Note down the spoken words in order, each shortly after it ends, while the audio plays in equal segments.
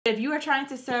If you are trying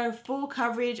to serve full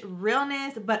coverage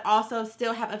realness, but also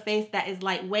still have a face that is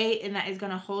lightweight and that is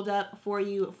going to hold up for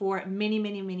you for many,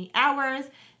 many, many hours,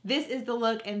 this is the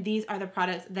look and these are the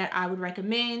products that I would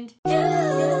recommend.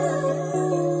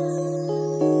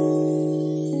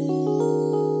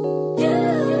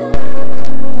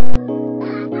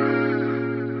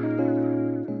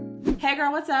 Hey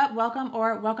girl, what's up?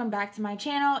 Welcome back to my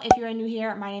channel. If you're new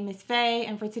here, my name is Faye,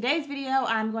 and for today's video,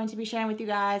 I'm going to be sharing with you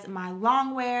guys my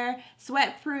long wear,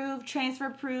 sweat proof, transfer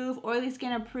proof, oily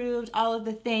skin approved, all of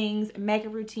the things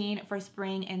makeup routine for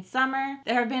spring and summer.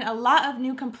 There have been a lot of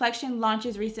new complexion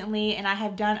launches recently, and I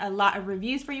have done a lot of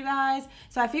reviews for you guys.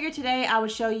 So I figured today I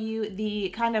would show you the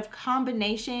kind of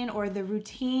combination or the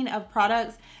routine of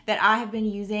products that I have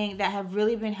been using that have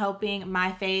really been helping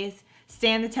my face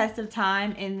stand the test of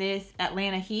time in this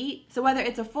Atlanta heat. So whether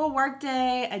it's a full work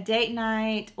day, a date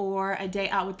night, or a day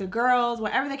out with the girls,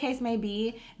 whatever the case may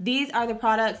be, these are the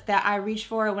products that I reach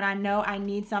for when I know I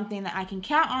need something that I can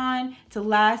count on to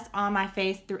last on my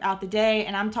face throughout the day.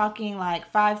 And I'm talking like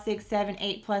 5, 6, 7,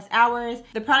 8+ hours.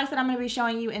 The products that I'm going to be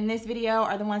showing you in this video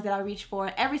are the ones that I reach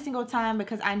for every single time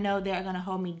because I know they're going to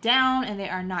hold me down and they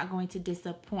are not going to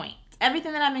disappoint.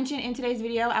 Everything that I mentioned in today's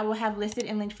video, I will have listed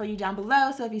and linked for you down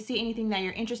below. So if you see anything that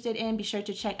you're interested in, be sure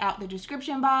to check out the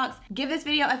description box. Give this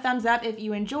video a thumbs up if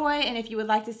you enjoy, and if you would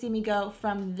like to see me go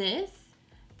from this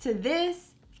to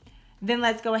this, then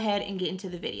let's go ahead and get into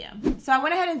the video. So I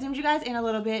went ahead and zoomed you guys in a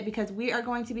little bit because we are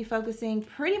going to be focusing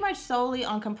pretty much solely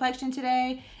on complexion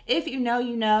today. If you know,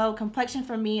 you know, complexion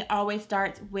for me always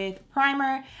starts with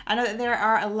primer. I know that there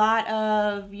are a lot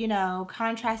of, you know,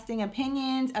 contrasting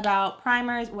opinions about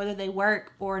primers, whether they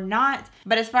work or not.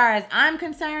 But as far as I'm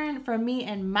concerned, for me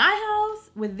and my house,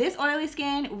 with this oily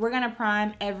skin, we're gonna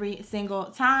prime every single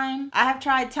time. I have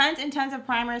tried tons and tons of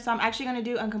primers, so I'm actually gonna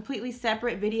do a completely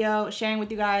separate video sharing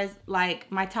with you guys like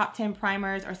my top 10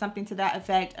 primers or something to that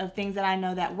effect of things that I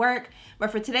know that work.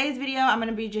 But for today's video, I'm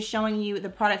gonna be just showing you the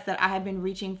products that I have been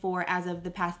reaching for as of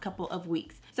the past couple of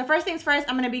weeks. So first things first,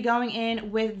 I'm gonna be going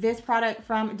in with this product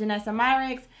from Danessa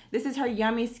Myricks. This is her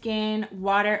Yummy Skin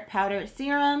Water Powder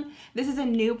Serum. This is a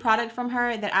new product from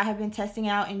her that I have been testing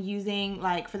out and using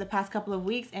like for the past couple of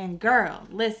weeks. And girl,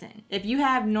 listen, if you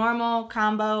have normal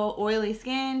combo oily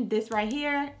skin, this right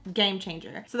here, game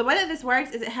changer. So the way that this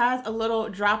works is it has a little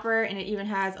dropper and it even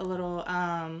has a little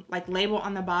like label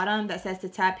on the bottom that says to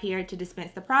tap here to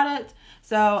dispense the product.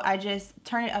 So I just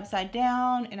turn it upside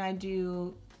down and I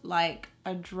do like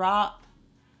a drop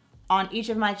on each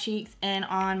of my cheeks and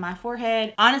on my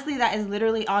forehead. Honestly, that is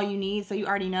literally all you need. So you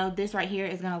already know this right here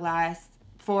is gonna last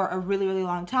for a really, really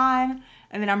long time.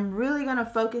 And then I'm really gonna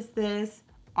focus this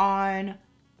on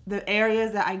the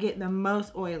areas that I get the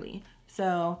most oily.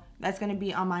 So that's gonna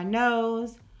be on my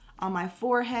nose, on my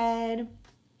forehead,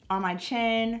 on my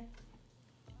chin,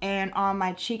 and on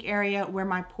my cheek area where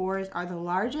my pores are the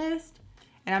largest.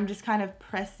 And I'm just kind of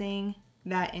pressing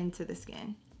that into the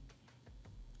skin.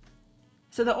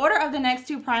 So the order of the next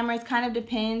two primers kind of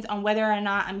depends on whether or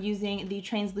not I'm using the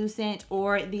translucent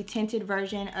or the tinted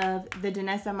version of the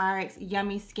Danessa Myricks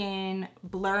Yummy Skin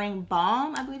Blurring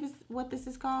Balm, I believe is what this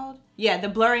is called. Yeah, the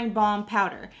Blurring Balm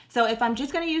Powder. So if I'm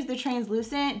just gonna use the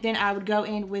translucent, then I would go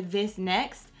in with this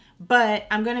next. But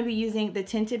I'm gonna be using the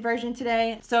tinted version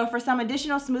today. So for some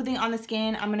additional smoothing on the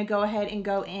skin, I'm gonna go ahead and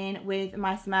go in with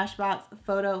my Smashbox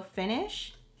Photo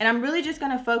Finish. And I'm really just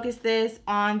gonna focus this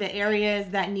on the areas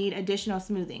that need additional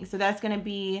smoothing. So that's gonna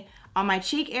be on my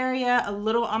cheek area, a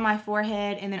little on my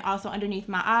forehead, and then also underneath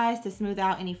my eyes to smooth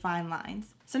out any fine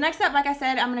lines. So next up, like I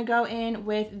said, I'm gonna go in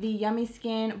with the Yummy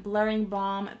Skin Blurring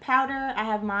Balm Powder. I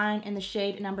have mine in the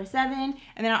shade number 7,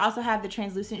 and then I also have the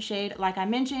translucent shade like I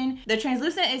mentioned. The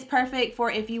translucent is perfect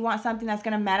for if you want something that's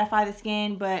gonna mattify the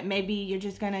skin, but maybe you're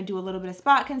just gonna do a little bit of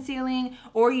spot concealing,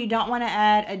 or you don't wanna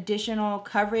add additional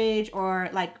coverage or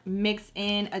like mix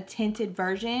in a tinted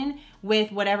version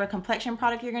with whatever complexion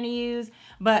product you're gonna use.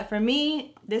 But for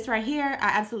me, this right here, I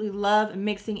absolutely love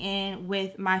mixing in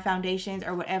with my foundations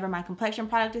or whatever my complexion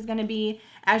product is gonna be.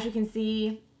 As you can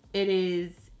see, it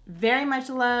is very much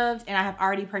loved and I have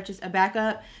already purchased a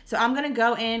backup. So I'm gonna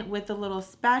go in with the little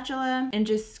spatula and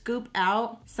just scoop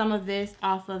out some of this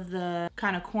off of the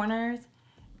kind of corners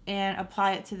and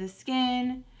apply it to the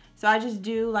skin. So I just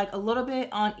do like a little bit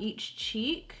on each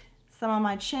cheek, some on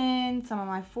my chin, some on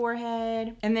my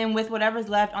forehead. And then with whatever's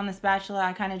left on the spatula,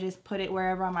 I kind of just put it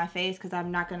wherever on my face because I'm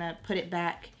not gonna put it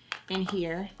back in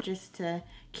here just to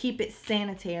keep it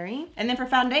sanitary. And then for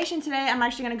foundation today, I'm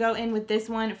actually gonna go in with this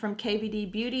one from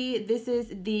KVD Beauty. This is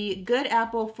the Good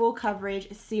Apple Full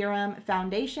Coverage Serum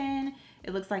Foundation.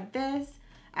 It looks like this.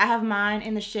 I have mine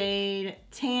in the shade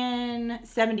Tan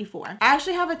 74. I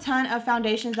actually have a ton of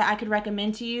foundations that I could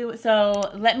recommend to you,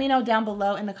 so let me know down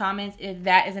below in the comments if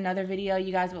that is another video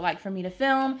you guys would like for me to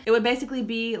film. It would basically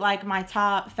be like my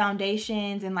top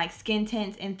foundations and like skin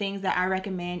tints and things that I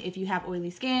recommend if you have oily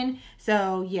skin.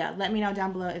 So yeah, let me know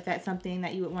down below if that's something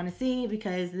that you would want to see,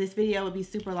 because this video would be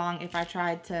super long if I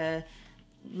tried to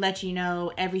let you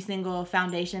know every single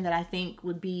foundation that I think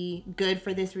would be good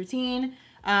for this routine.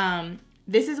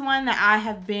 This is one that I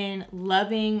have been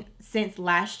loving since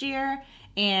last year,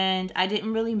 and I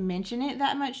didn't really mention it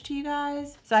that much to you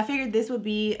guys. So I figured this would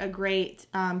be a great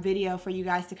video for you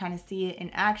guys to kind of see it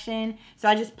in action. So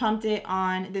I just pumped it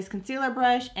on this concealer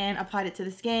brush and applied it to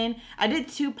the skin. I did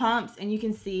 2 pumps, and you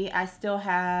can see I still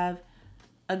have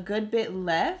a good bit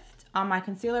left on my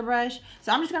concealer brush.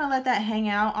 So I'm just gonna let that hang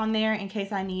out on there in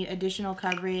case I need additional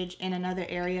coverage in another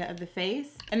area of the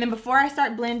face. And then before I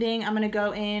start blending, I'm gonna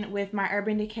go in with my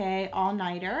Urban Decay All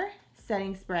Nighter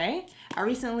setting spray. I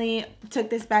recently took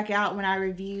this back out when I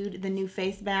reviewed the new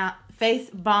Face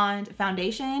Bond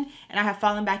foundation, and I have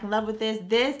fallen back in love with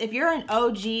this. If you're an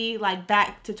OG, like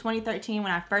back to 2013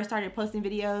 when I first started posting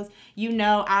videos, you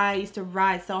know I used to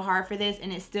ride so hard for this,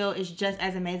 and it still is just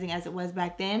as amazing as it was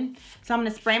back then. So I'm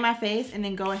gonna spray my face and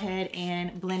then go ahead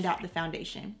and blend out the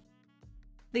foundation.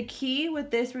 The key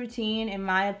with this routine, in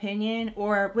my opinion,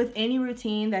 or with any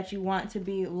routine that you want to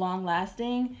be long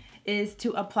lasting, is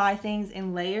to apply things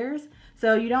in layers.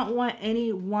 So you don't want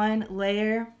any one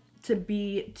layer to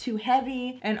be too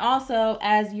heavy, and also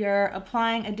as you're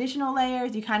applying additional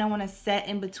layers, you kind of want to set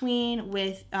in between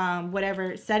with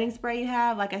whatever setting spray you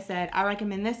have. Like I said, I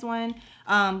recommend this one.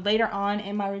 Later on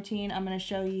in my routine, I'm going to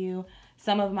show you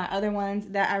some of my other ones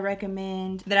that I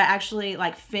recommend that I actually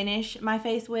like finish my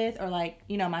face with, or like,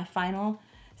 you know, my final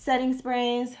setting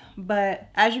sprays. But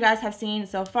as you guys have seen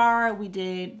so far, we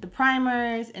did the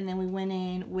primers, and then we went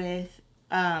in with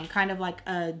kind of like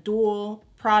a dual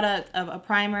product of a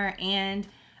primer and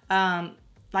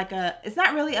like it's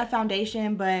not really a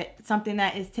foundation, but something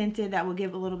that is tinted that will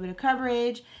give a little bit of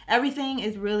coverage. Everything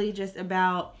is really just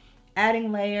about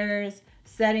adding layers,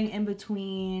 setting in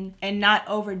between, and not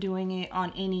overdoing it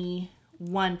on any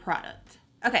one product.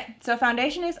 Okay, so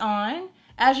foundation is on.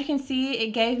 As you can see,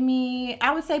 it gave me,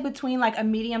 I would say, between like a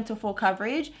medium to full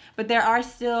coverage, but there are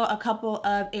still a couple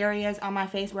of areas on my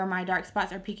face where my dark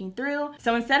spots are peeking through.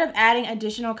 So instead of adding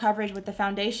additional coverage with the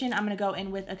foundation, I'm gonna go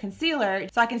in with a concealer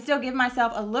so I can still give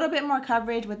myself a little bit more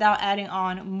coverage without adding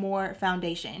on more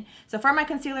foundation. So for my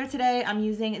concealer today, I'm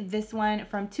using this one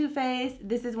from Too Faced.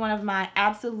 This is one of my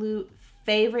absolute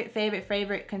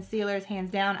favorite concealers, hands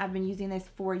down. I've been using this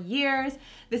for years.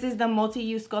 This is the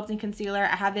multi-use sculpting concealer.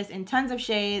 I have this in tons of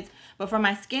shades, but for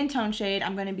my skin tone shade,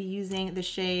 I'm going to be using the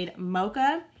shade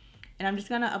Mocha, and I'm just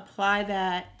going to apply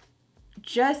that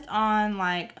just on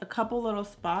like a couple little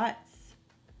spots.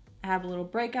 I have a little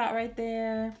breakout right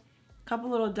there, a couple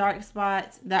little dark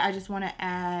spots that I just want to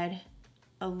add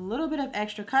a little bit of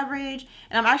extra coverage,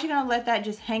 and I'm actually gonna let that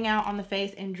just hang out on the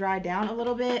face and dry down a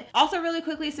little bit. Also, really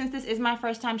quickly, since this is my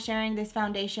first time sharing this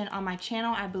foundation on my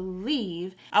channel, I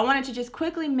believe, I wanted to just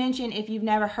quickly mention, if you've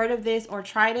never heard of this or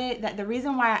tried it, that the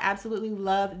reason why I absolutely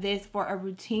love this for a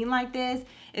routine like this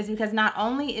is because not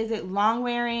only is it long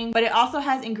wearing, but it also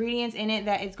has ingredients in it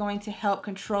that is going to help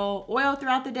control oil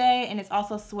throughout the day, and it's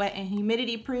also sweat and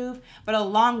humidity proof. But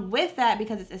along with that,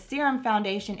 because it's a serum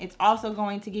foundation, it's also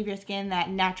going to give your skin that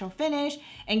natural finish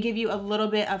and give you a little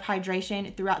bit of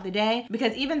hydration throughout the day.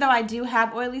 Because even though I do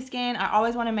have oily skin, I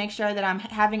always want to make sure that I'm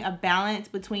having a balance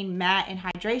between matte and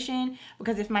hydration,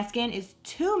 because if my skin is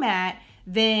too matte,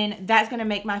 then that's going to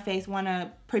make my face want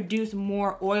to produce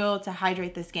more oil to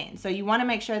hydrate the skin. So you want to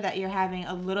make sure that you're having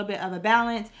a little bit of a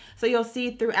balance. So you'll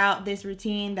see throughout this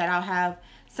routine that I'll have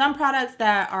some products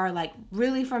that are like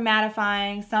really for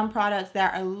mattifying, some products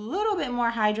that are a little bit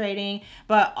more hydrating,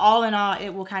 but all in all, it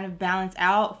will kind of balance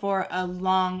out for a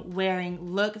long wearing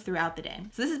look throughout the day.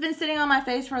 So this has been sitting on my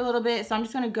face for a little bit, so I'm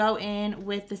just going to go in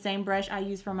with the same brush I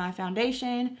use for my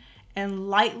foundation and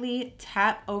lightly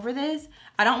tap over this.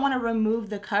 I don't want to remove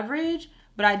the coverage,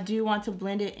 but I do want to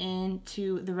blend it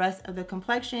into the rest of the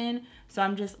complexion. So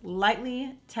I'm just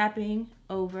lightly tapping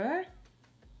over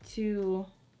to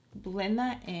blend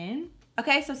that in.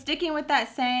 Okay, so sticking with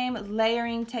that same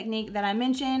layering technique that I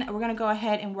mentioned, we're gonna go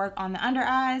ahead and work on the under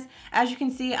eyes. As you can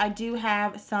see, I do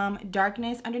have some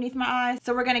darkness underneath my eyes.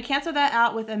 So we're gonna cancel that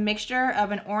out with a mixture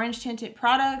of an orange tinted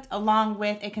product along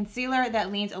with a concealer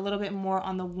that leans a little bit more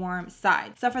on the warm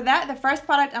side. So for that, the first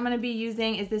product I'm gonna be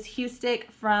using is this Hue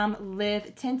Stick from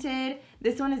Live Tinted.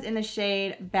 This one is in the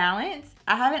shade Balance.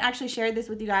 I haven't actually shared this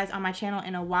with you guys on my channel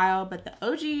in a while, but the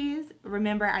OGs,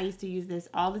 remember I used to use this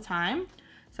all the time.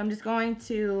 So I'm just going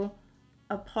to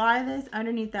apply this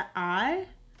underneath the eye.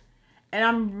 And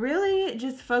I'm really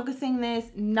just focusing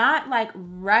this not like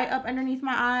right up underneath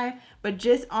my eye, but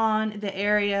just on the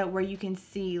area where you can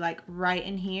see, like right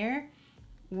in here,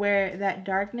 where that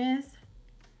darkness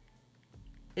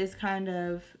is kind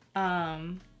of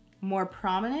more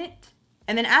prominent.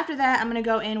 And then after that, I'm gonna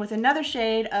go in with another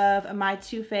shade of my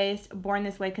Too Faced Born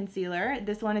This Way concealer.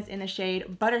 This one is in the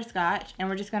shade Butterscotch, and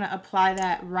we're just gonna apply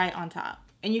that right on top.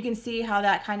 And you can see how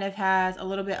that kind of has a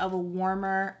little bit of a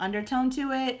warmer undertone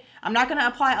to it. I'm not gonna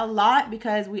apply a lot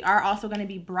because we are also gonna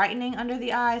be brightening under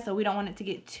the eye, so we don't want it to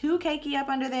get too cakey up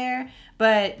under there,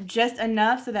 but just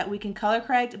enough so that we can color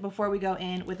correct before we go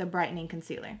in with a brightening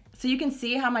concealer. So you can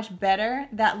see how much better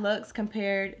that looks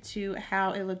compared to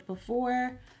how it looked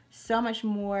before. So much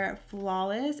more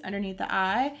flawless underneath the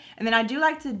eye. And then I do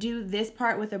like to do this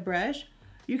part with a brush.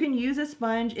 You can use a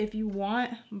sponge if you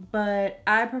want, but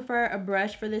I prefer a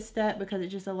brush for this step because it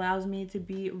just allows me to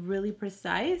be really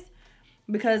precise,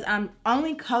 because I'm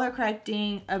only color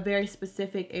correcting a very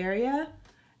specific area.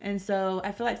 And so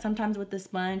I feel like sometimes with the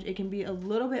sponge, it can be a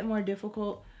little bit more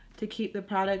difficult to keep the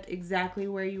product exactly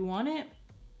where you want it.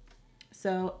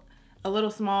 So a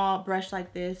little small brush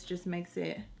like this just makes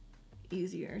it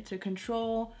easier to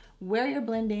control where you're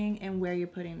blending and where you're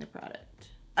putting the product.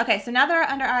 Okay, so now that our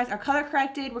under eyes are color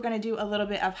corrected, we're gonna do a little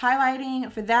bit of highlighting.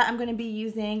 For that, I'm gonna be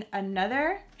using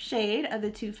another shade of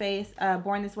the Too Faced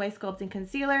Born This Way Sculpting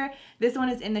Concealer. This one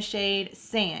is in the shade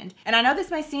Sand. And I know this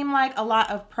may seem like a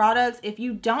lot of products. If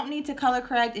you don't need to color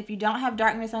correct, if you don't have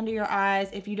darkness under your eyes,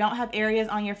 if you don't have areas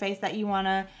on your face that you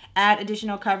wanna add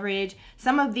additional coverage,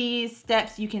 some of these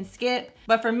steps you can skip.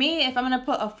 But for me, if I'm gonna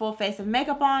put a full face of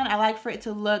makeup on, I like for it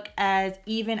to look as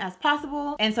even as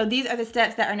possible. And so these are the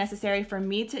steps that are necessary for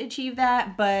me to achieve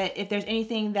that. But if there's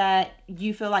anything that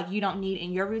you feel like you don't need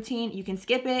in your routine, you can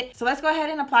skip it. So let's go ahead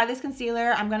and apply this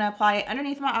concealer. I'm gonna apply it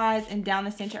underneath my eyes and down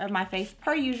the center of my face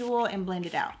per usual and blend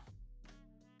it out.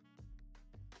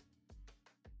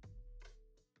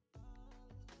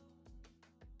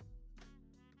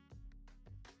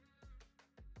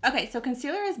 Okay, so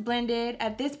concealer is blended.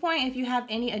 At this point, if you have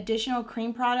any additional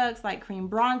cream products like cream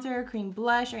bronzer, cream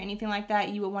blush, or anything like that,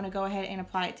 you would want to go ahead and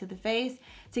apply it to the face.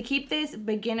 To keep this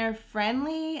beginner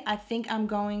friendly, I think I'm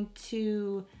going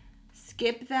to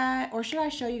skip that, or should I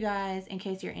show you guys in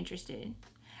case you're interested?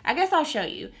 I guess I'll show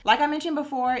you. Like I mentioned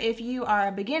before, if you are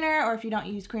a beginner or if you don't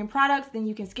use cream products, then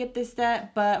you can skip this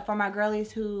step. But for my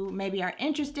girlies who maybe are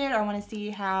interested or want to see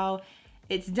how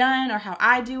it's done or how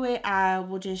I do it, I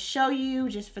will just show you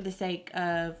just for the sake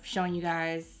of showing you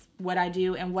guys what I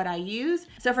do and what I use.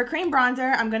 So for cream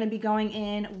bronzer, I'm going to be going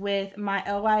in with my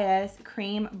LYS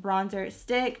cream bronzer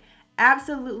stick.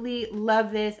 Absolutely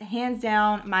love this, hands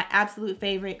down my absolute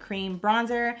favorite cream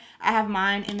bronzer. I have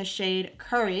mine in the shade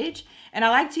Courage, and I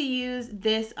like to use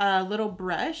this little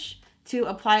brush to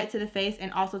apply it to the face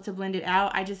and also to blend it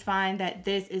out. I just find that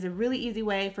this is a really easy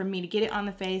way for me to get it on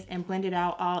the face and blend it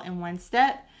out all in one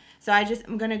step. So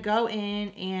I'm gonna go in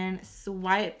and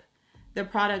swipe the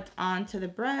product onto the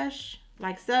brush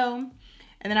like so.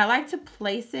 And then I like to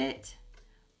place it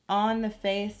on the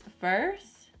face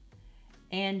first.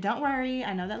 And don't worry,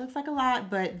 I know that looks like a lot,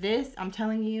 but this, I'm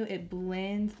telling you, it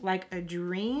blends like a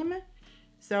dream.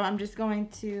 So I'm just going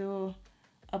to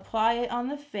apply it on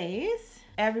the face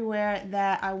everywhere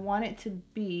that I want it to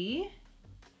be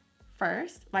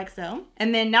first, like so.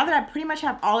 And then now that I pretty much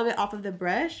have all of it off of the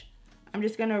brush, I'm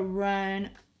just gonna run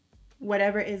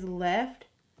whatever is left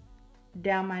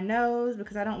down my nose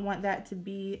because I don't want that to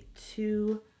be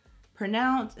too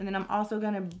pronounced. And then I'm also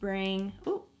gonna bring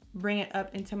it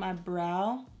up into my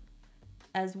brow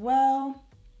as well.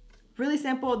 Really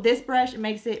simple. This brush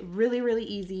makes it really, really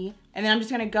easy. And then I'm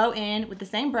just gonna go in with the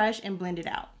same brush and blend it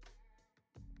out.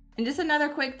 And just another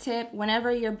quick tip,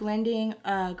 whenever you're blending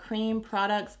cream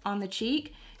products on the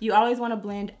cheek, you always want to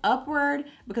blend upward,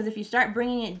 because if you start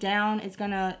bringing it down, it's going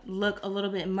to look a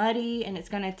little bit muddy and it's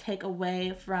going to take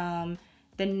away from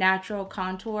the natural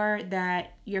contour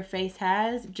that your face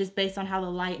has just based on how the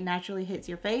light naturally hits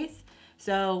your face.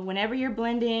 So whenever you're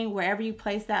blending, wherever you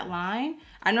place that line,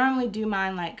 I normally do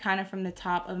mine like kind of from the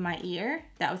top of my ear.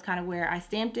 That was kind of where I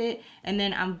stamped it. And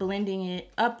then I'm blending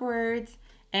it upwards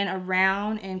and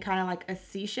around in kind of like a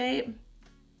C shape.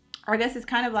 Or I guess it's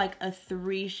kind of like a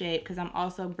 3 shape because I'm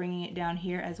also bringing it down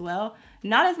here as well.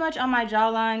 Not as much on my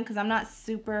jawline because I'm not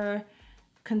super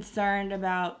concerned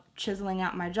about chiseling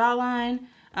out my jawline.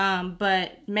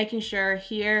 But making sure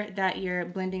here that you're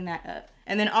blending that up.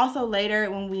 And then also later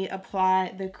when we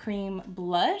apply the cream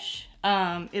blush,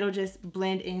 it'll just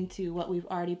blend into what we've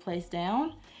already placed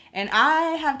down. And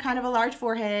I have kind of a large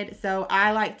forehead, so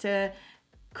I like to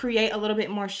create a little bit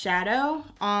more shadow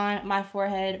on my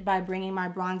forehead by bringing my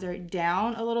bronzer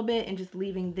down a little bit and just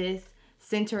leaving this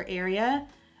center area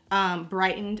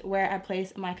brightened where I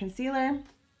place my concealer.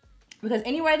 Because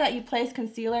anywhere that you place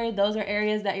concealer, those are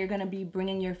areas that you're going to be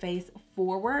bringing your face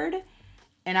forward.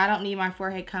 And I don't need my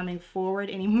forehead coming forward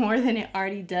any more than it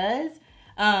already does.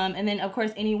 And then, of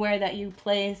course, anywhere that you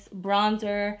place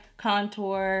bronzer,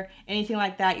 contour, anything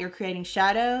like that, you're creating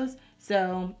shadows.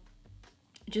 So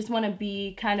just want to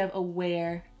be kind of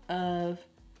aware of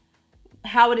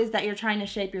how it is that you're trying to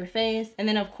shape your face. And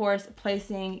then, of course,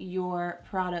 placing your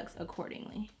products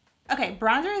accordingly. Okay,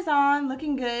 bronzer is on,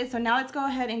 looking good. So now let's go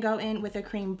ahead and go in with a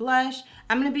cream blush.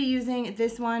 I'm going to be using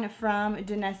this one from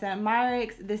Danessa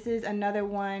Myricks. This is another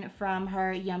one from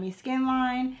her Yummy Skin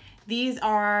line. These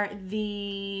are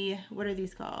the, what are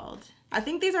these called? I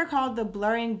think these are called the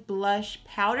Blurring Blush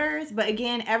Powders, but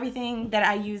again, everything that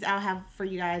I use I'll have for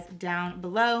you guys down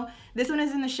below. This one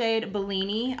is in the shade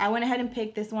Bellini. I went ahead and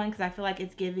picked this one because I feel like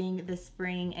it's giving the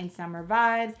spring and summer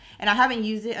vibes, and I haven't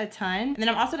used it a ton. And then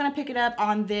I'm also gonna pick it up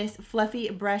on this fluffy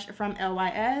brush from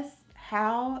LYS.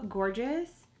 How gorgeous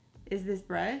is this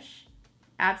brush?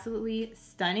 Absolutely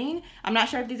stunning. I'm not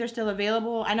sure if these are still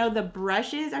available. I know the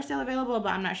brushes are still available,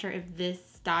 but I'm not sure if this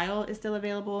style is still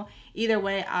available. Either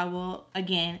way, I will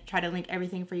again try to link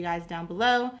everything for you guys down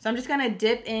below. So I'm just gonna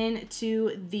dip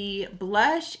into the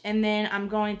blush, and then I'm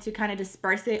going to kind of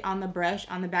disperse it on the brush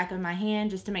on the back of my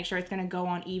hand just to make sure it's gonna go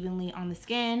on evenly on the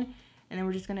skin. And then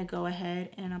we're just gonna go ahead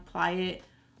and apply it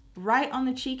right on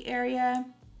the cheek area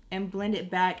and blend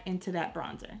it back into that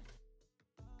bronzer.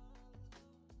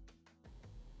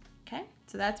 Okay,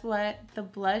 so that's what the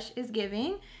blush is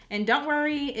giving. And don't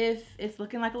worry if it's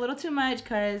looking like a little too much,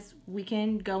 because we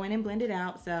can go in and blend it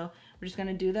out. So we're just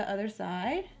gonna do the other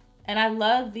side. And I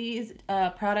love these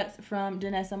products from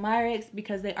Danessa Myricks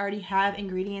because they already have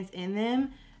ingredients in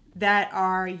them that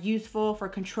are useful for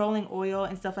controlling oil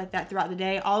and stuff like that throughout the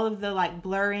day. All of the like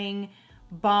blurring,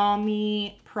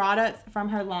 balmy products from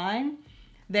her line,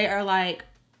 they are like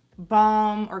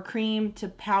balm or cream to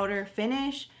powder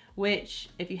finish, which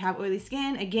if you have oily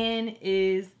skin, again,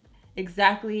 is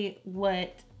exactly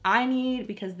what I need,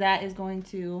 because that is going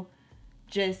to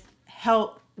just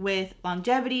help with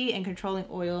longevity and controlling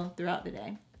oil throughout the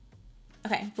day.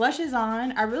 Okay, blush is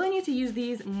on. I really need to use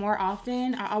these more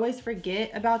often. I always forget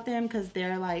about them because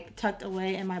they're like tucked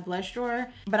away in my blush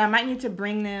drawer, but I might need to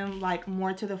bring them like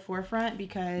more to the forefront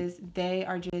because they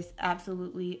are just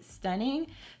absolutely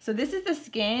stunning. So this is the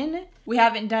skin. We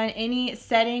haven't done any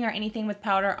setting or anything with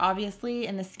powder, obviously,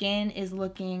 and the skin is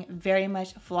looking very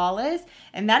much flawless.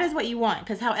 And that is what you want,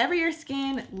 because however your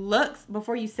skin looks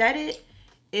before you set it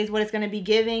is what it's going to be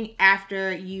giving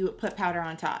after you put powder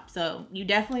on top. So you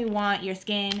definitely want your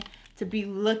skin to be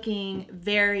looking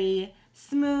very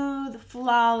smooth,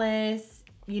 flawless,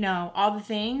 you know, all the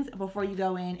things before you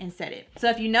go in and set it. So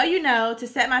if you know, you know, to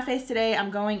set my face today,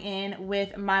 I'm going in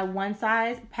with my One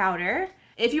Size powder.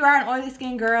 If you are an oily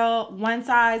skin girl, One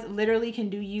Size literally can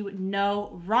do you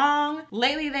no wrong.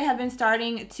 Lately, they have been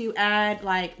starting to add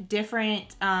like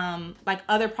different, like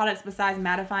other products besides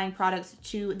mattifying products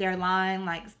to their line,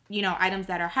 like, you know, items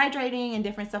that are hydrating and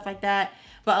different stuff like that.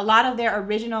 But a lot of their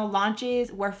original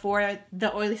launches were for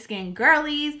the oily skin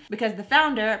girlies, because the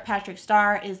founder, Patrick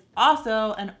Starr, is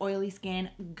also an oily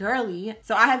skin girly.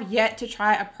 So I have yet to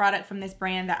try a product from this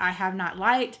brand that I have not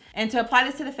liked. And to apply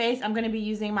this to the face, I'm going to be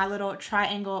using my little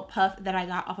triangle puff that I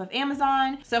got off of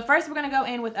Amazon. So first we're going to go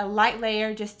in with a light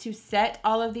layer just to set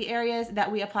all of the areas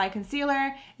that we apply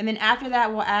concealer. And then after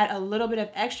that, we'll add a little bit of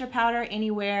extra powder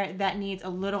anywhere that needs a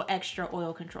little extra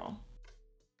oil control.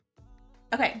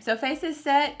 Okay, so face is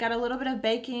set, got a little bit of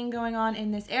baking going on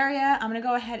in this area. I'm gonna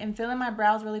go ahead and fill in my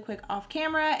brows really quick off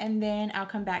camera, and then I'll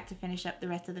come back to finish up the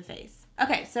rest of the face.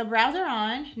 Okay, so brows are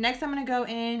on. Next, I'm gonna go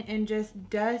in and just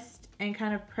dust and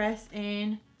kind of press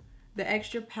in the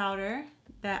extra powder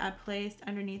that I placed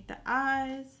underneath the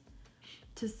eyes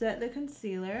to set the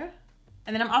concealer.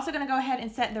 And then I'm also gonna go ahead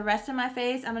and set the rest of my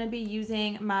face. I'm gonna be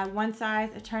using my One Size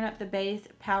Turn Up the Base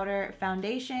Powder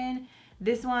Foundation.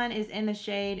 This one is in the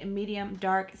shade Medium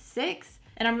Dark 6.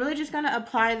 And I'm really just going to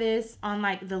apply this on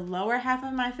like the lower half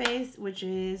of my face, which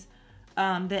is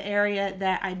the area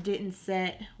that I didn't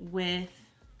set with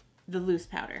the loose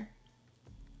powder.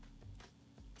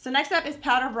 So next up is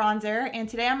powder bronzer, and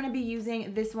today I'm going to be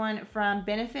using this one from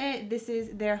Benefit. This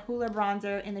is their Hoola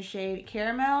bronzer in the shade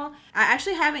Caramel. I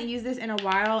actually haven't used this in a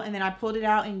while, and then I pulled it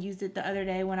out and used it the other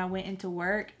day when I went into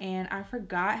work, and I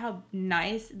forgot how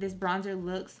nice this bronzer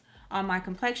looks on my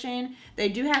complexion. They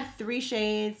do have 3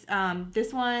 shades.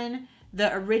 This one,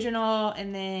 the original,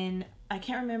 and then I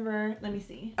can't remember. Let me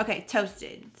see. Okay,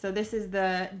 Toasted. So this is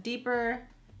the deeper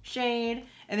shade,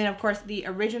 and then of course the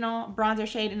original bronzer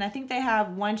shade, and I think they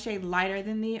have 1 shade lighter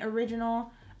than the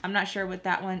original. I'm not sure what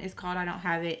that one is called. I don't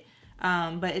have it,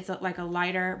 but it's like a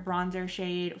lighter bronzer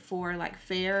shade for like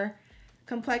fair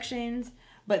complexions.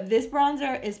 But this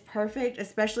bronzer is perfect,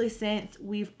 especially since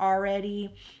we've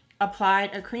already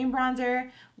applied a cream bronzer.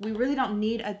 We really don't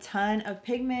need a ton of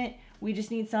pigment. We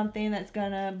just need something that's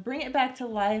gonna bring it back to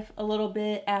life a little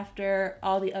bit after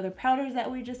all the other powders that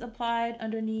we just applied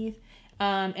underneath.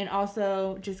 And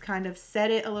also just kind of set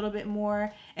it a little bit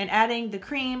more. And adding the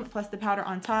cream plus the powder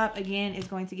on top, again, is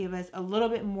going to give us a little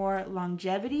bit more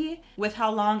longevity with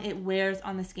how long it wears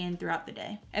on the skin throughout the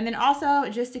day. And then also,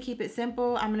 just to keep it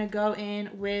simple, I'm gonna go in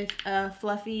with a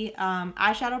fluffy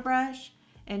eyeshadow brush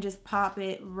and just pop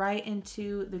it right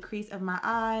into the crease of my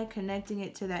eye, connecting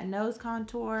it to that nose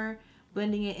contour,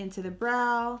 blending it into the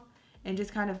brow, and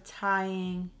just kind of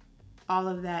tying all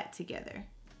of that together.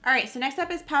 All right, so next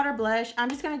up is powder blush. I'm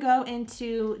just gonna go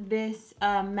into this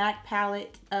MAC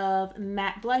palette of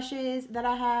matte blushes that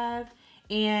I have.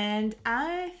 And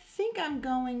I think I'm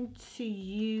going to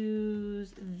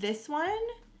use this one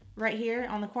right here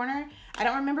on the corner. I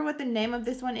don't remember what the name of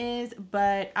this one is,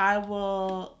 but I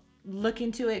will look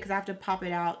into it because I have to pop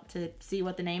it out to see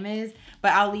what the name is.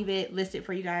 But I'll leave it listed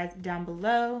for you guys down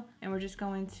below. And we're just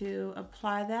going to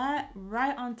apply that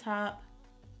right on top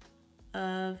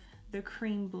of the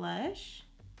cream blush.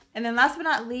 And then last but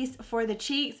not least, for the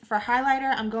cheeks, for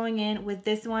highlighter, I'm going in with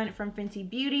this one from Fenty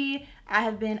Beauty. I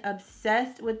have been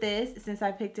obsessed with this since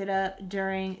I picked it up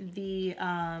during the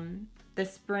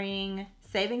spring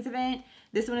savings event.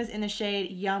 This one is in the shade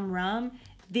Yum Rum.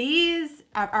 These,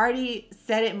 I've already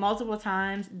said it multiple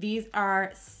times, these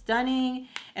are stunning,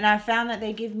 and I found that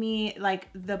they give me like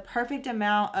the perfect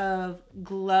amount of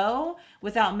glow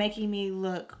without making me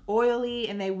look oily,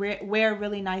 and they wear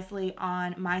really nicely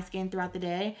on my skin throughout the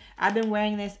day. I've been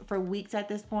wearing this for weeks at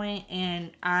this point,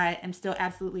 and I am still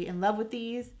absolutely in love with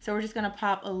these. So we're just gonna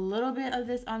pop a little bit of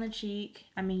this on the cheek.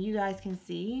 I mean, you guys can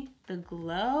see the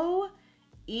glow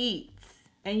eats.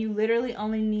 And you literally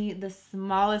only need the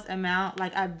smallest amount.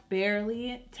 Like, I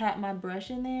barely tap my brush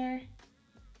in there,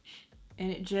 and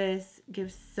it just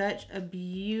gives such a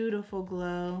beautiful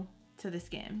glow to the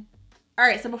skin. All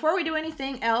right, so before we do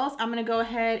anything else, I'm gonna go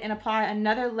ahead and apply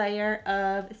another layer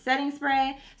of setting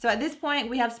spray. So at this point,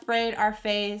 we have sprayed our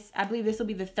face. I believe this will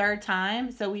be the 3rd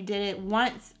time. So we did it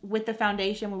once with the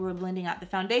foundation when we were blending out the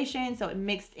foundation, so it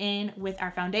mixed in with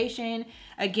our foundation.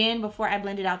 Again, before I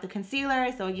blended out the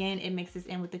concealer, so again, it mixes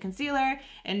in with the concealer.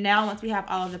 And now once we have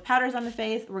all of the powders on the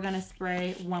face, we're gonna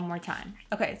spray one more time.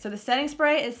 Okay, so the setting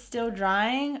spray is still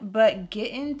drying, but get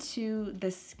into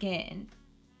the skin.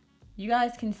 You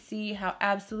guys can see how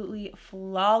absolutely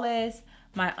flawless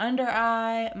my under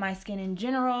eye, my skin in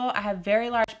general. I have very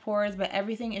large pores, but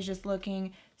everything is just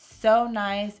looking so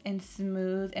nice and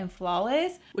smooth and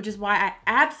flawless, which is why I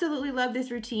absolutely love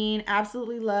this routine,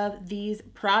 absolutely love these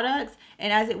products.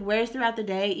 And as it wears throughout the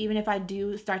day, even if I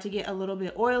do start to get a little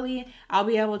bit oily, I'll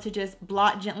be able to just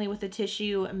blot gently with the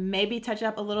tissue, maybe touch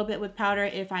up a little bit with powder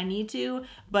if I need to,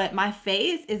 but my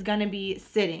face is gonna be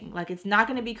sitting. Like, it's not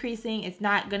gonna be creasing, it's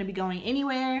not gonna be going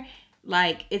anywhere.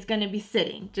 Like, it's gonna be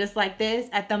sitting just like this.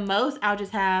 At the most, I'll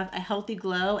just have a healthy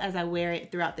glow as I wear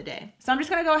it throughout the day. So I'm just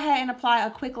gonna go ahead and apply a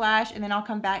quick lash, and then I'll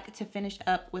come back to finish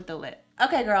up with the lip.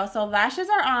 Okay, girls, so lashes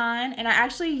are on, and I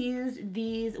actually used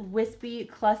these wispy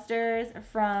clusters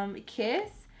from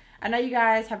Kiss. I know you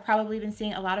guys have probably been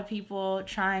seeing a lot of people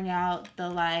trying out the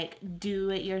like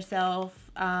do-it-yourself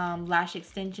lash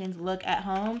extensions look at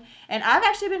home, and I've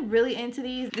actually been really into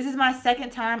these. This is my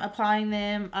 2nd time applying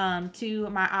them to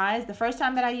my eyes. The first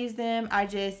time that I used them, I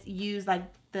just used like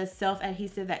the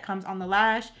self-adhesive that comes on the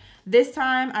lash. This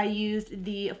time I used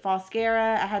the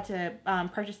Falscara. I had to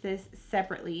purchase this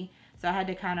separately, so I had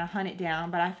to kind of hunt it down,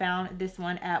 but I found this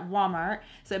one at Walmart.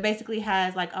 So it basically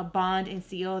has like a bond and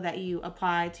seal that you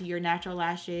apply to your natural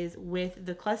lashes with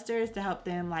the clusters to help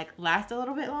them like last a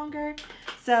little bit longer.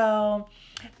 So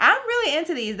I'm really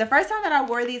into these. The first time that I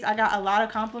wore these, I got a lot of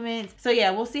compliments. So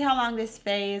yeah, we'll see how long this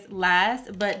phase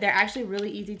lasts, but they're actually really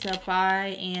easy to apply,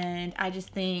 and I just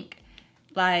think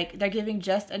like they're giving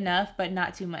just enough but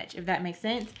not too much, if that makes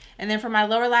sense. And then for my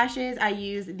lower lashes, I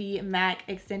use the MAC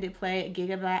Extended Play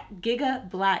Giga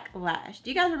Black Lash. Do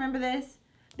you guys remember this?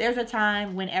 There's a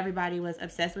time when everybody was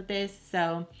obsessed with this.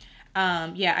 So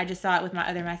yeah, I just saw it with my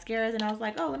other mascaras and I was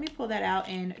like, oh, let me pull that out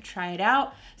and try it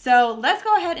out. So let's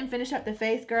go ahead and finish up the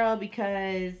face, girl,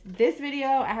 because this video,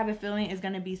 I have a feeling, is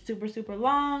going to be super, super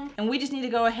long, and we just need to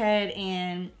go ahead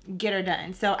and get her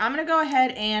done. So I'm going to go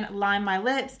ahead and line my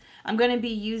lips. I'm going to be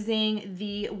using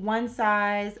the One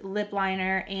Size lip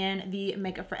liner and the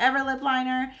Makeup Forever lip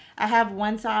liner. I have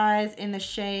One Size in the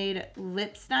shade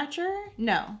Lip Snatcher.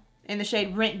 No, in the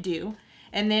shade Rent Dew.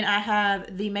 And then I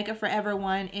have the Makeup Forever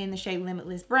one in the shade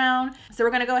Limitless Brown. So we're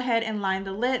going to go ahead and line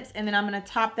the lips, and then I'm going to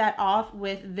top that off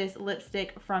with this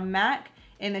lipstick from MAC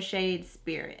in the shade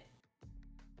Spirit.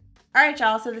 All right,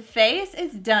 y'all, so the face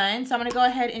is done. So I'm going to go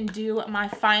ahead and do my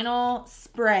final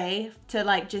spray to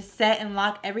like just set and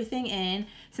lock everything in.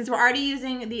 Since we're already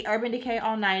using the Urban Decay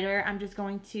All Nighter, I'm just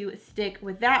going to stick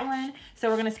with that one. So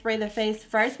we're going to spray the face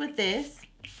first with this.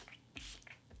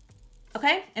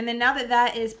 Okay, and then now that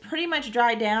that is pretty much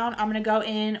dried down, I'm going to go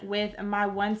in with my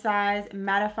One Size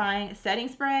mattifying setting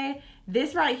spray.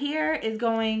 This right here is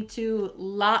going to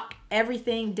lock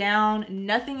everything down.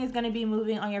 Nothing is going to be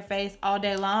moving on your face all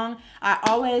day long. I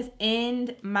always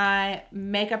end my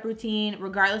makeup routine,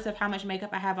 regardless of how much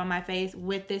makeup I have on my face,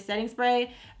 with this setting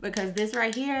spray, because this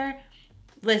right here,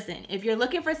 listen, if you're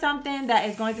looking for something that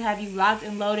is going to have you locked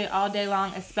and loaded all day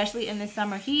long, especially in this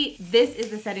summer heat, this is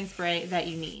the setting spray that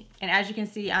you need. And as you can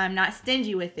see, I'm not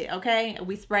stingy with it, okay?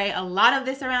 We spray a lot of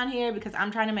this around here because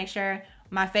I'm trying to make sure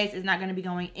my face is not going to be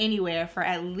going anywhere for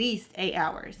at least 8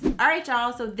 hours. All right,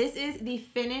 y'all, so this is the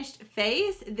finished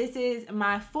face. This is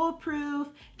my foolproof,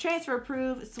 transfer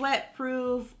proof, sweat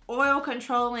proof, oil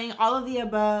controlling, all of the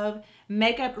above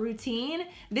makeup routine.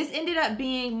 This ended up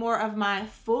being more of my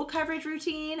full coverage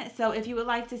routine. So if you would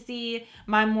like to see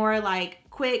my more like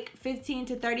quick 15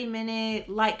 to 30 minute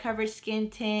light coverage skin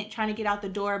tint, trying to get out the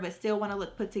door but still want to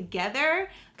look put together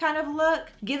kind of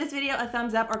look, give this video a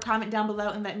thumbs up or comment down below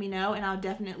and let me know, and I'll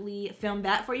definitely film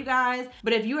that for you guys.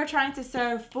 But if you are trying to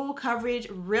serve full coverage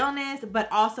realness but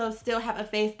also still have a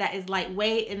face that is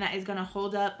lightweight and that is going to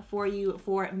hold up for you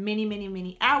for many, many,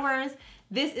 many hours,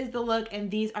 this is the look and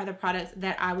these are the products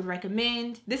that I would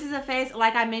recommend. This is a face,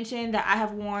 like I mentioned, that I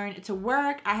have worn to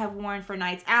work. I have worn for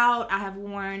nights out. I have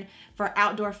worn for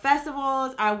outdoor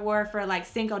festivals. I wore for like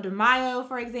Cinco de Mayo,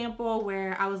 for example,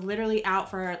 where I was literally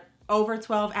out for over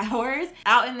 12 hours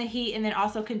out in the heat, and then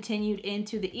also continued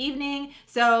into the evening.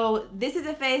 So this is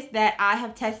a face that I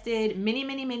have tested many,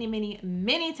 many, many, many,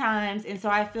 many times, and so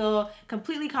I feel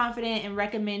completely confident in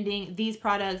recommending these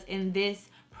products in this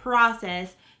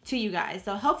process to you guys.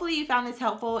 So hopefully you found this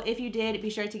helpful. If you did,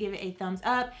 be sure to give it a thumbs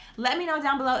up. Let me know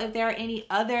down below if there are any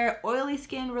other oily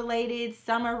skin related,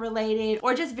 summer related,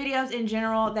 or just videos in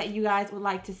general that you guys would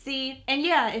like to see. And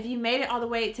yeah, if you made it all the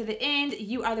way to the end,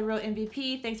 you are the real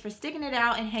MVP. Thanks for sticking it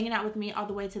out and hanging out with me all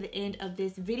the way to the end of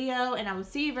this video, and I will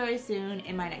see you very soon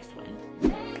in my next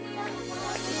one.